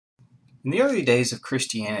In the early days of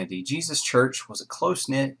Christianity, Jesus' church was a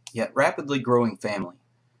close-knit yet rapidly growing family.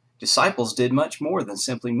 Disciples did much more than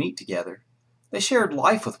simply meet together. They shared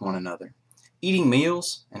life with one another, eating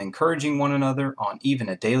meals and encouraging one another on even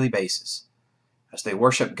a daily basis. As they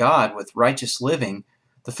worshiped God with righteous living,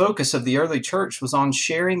 the focus of the early church was on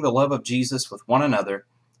sharing the love of Jesus with one another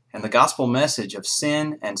and the gospel message of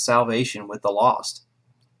sin and salvation with the lost.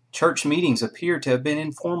 Church meetings appear to have been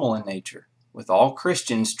informal in nature, with all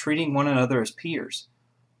Christians treating one another as peers.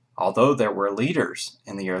 Although there were leaders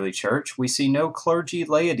in the early church, we see no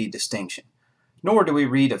clergy-laity distinction, nor do we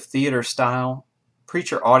read of theater-style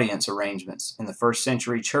preacher-audience arrangements in the first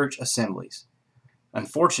century church assemblies.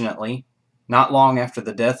 Unfortunately, not long after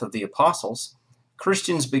the death of the apostles,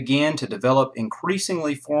 Christians began to develop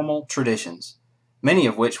increasingly formal traditions, many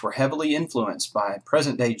of which were heavily influenced by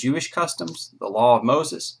present-day Jewish customs, the law of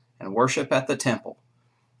Moses, and worship at the temple.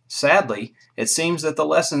 Sadly, it seems that the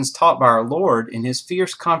lessons taught by our Lord in his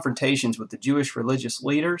fierce confrontations with the Jewish religious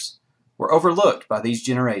leaders were overlooked by these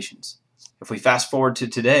generations. If we fast forward to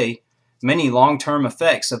today, many long-term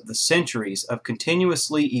effects of the centuries of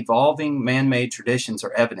continuously evolving man-made traditions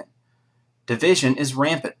are evident. Division is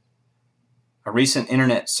rampant. A recent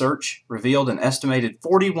internet search revealed an estimated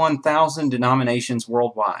 41,000 denominations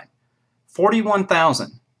worldwide.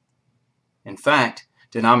 41,000! In fact,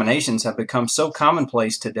 denominations have become so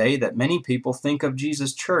commonplace today that many people think of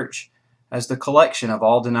Jesus' church as the collection of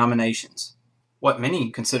all denominations. What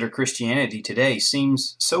many consider Christianity today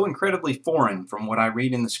seems so incredibly foreign from what I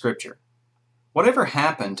read in the Scripture. Whatever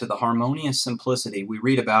happened to the harmonious simplicity we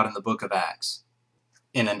read about in the book of Acts?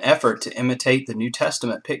 In an effort to imitate the New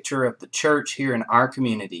Testament picture of the church here in our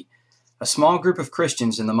community, a small group of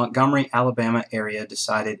Christians in the Montgomery, Alabama area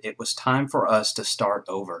decided it was time for us to start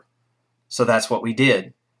over. So that's what we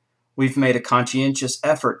did. We've made a conscientious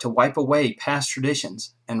effort to wipe away past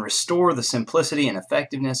traditions and restore the simplicity and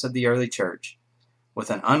effectiveness of the early church. With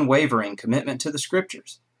an unwavering commitment to the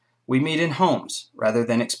Scriptures, we meet in homes rather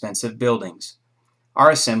than expensive buildings.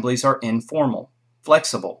 Our assemblies are informal,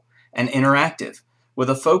 flexible, and interactive, with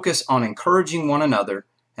a focus on encouraging one another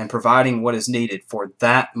and providing what is needed for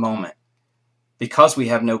that moment. Because we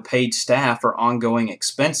have no paid staff or ongoing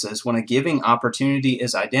expenses, when a giving opportunity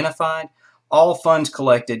is identified, all funds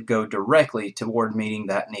collected go directly toward meeting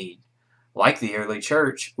that need. Like the early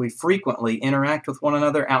church, we frequently interact with one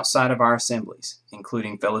another outside of our assemblies,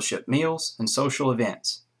 including fellowship meals and social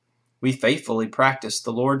events. We faithfully practice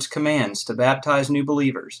the Lord's commands to baptize new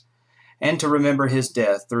believers and to remember his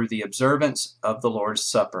death through the observance of the Lord's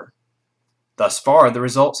Supper. Thus far, the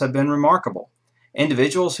results have been remarkable.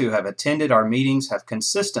 Individuals who have attended our meetings have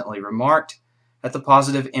consistently remarked at the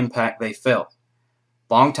positive impact they felt.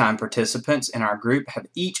 Longtime participants in our group have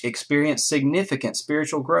each experienced significant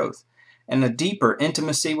spiritual growth and a deeper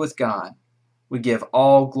intimacy with God. We give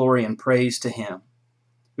all glory and praise to him.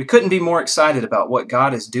 We couldn't be more excited about what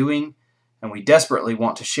God is doing, and we desperately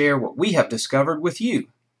want to share what we have discovered with you.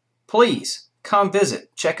 Please, come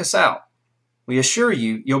visit, check us out. We assure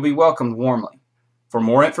you, you'll be welcomed warmly. For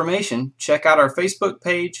more information, check out our Facebook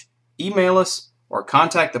page, email us, or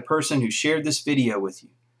contact the person who shared this video with you.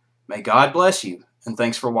 May God bless you, and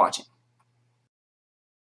thanks for watching.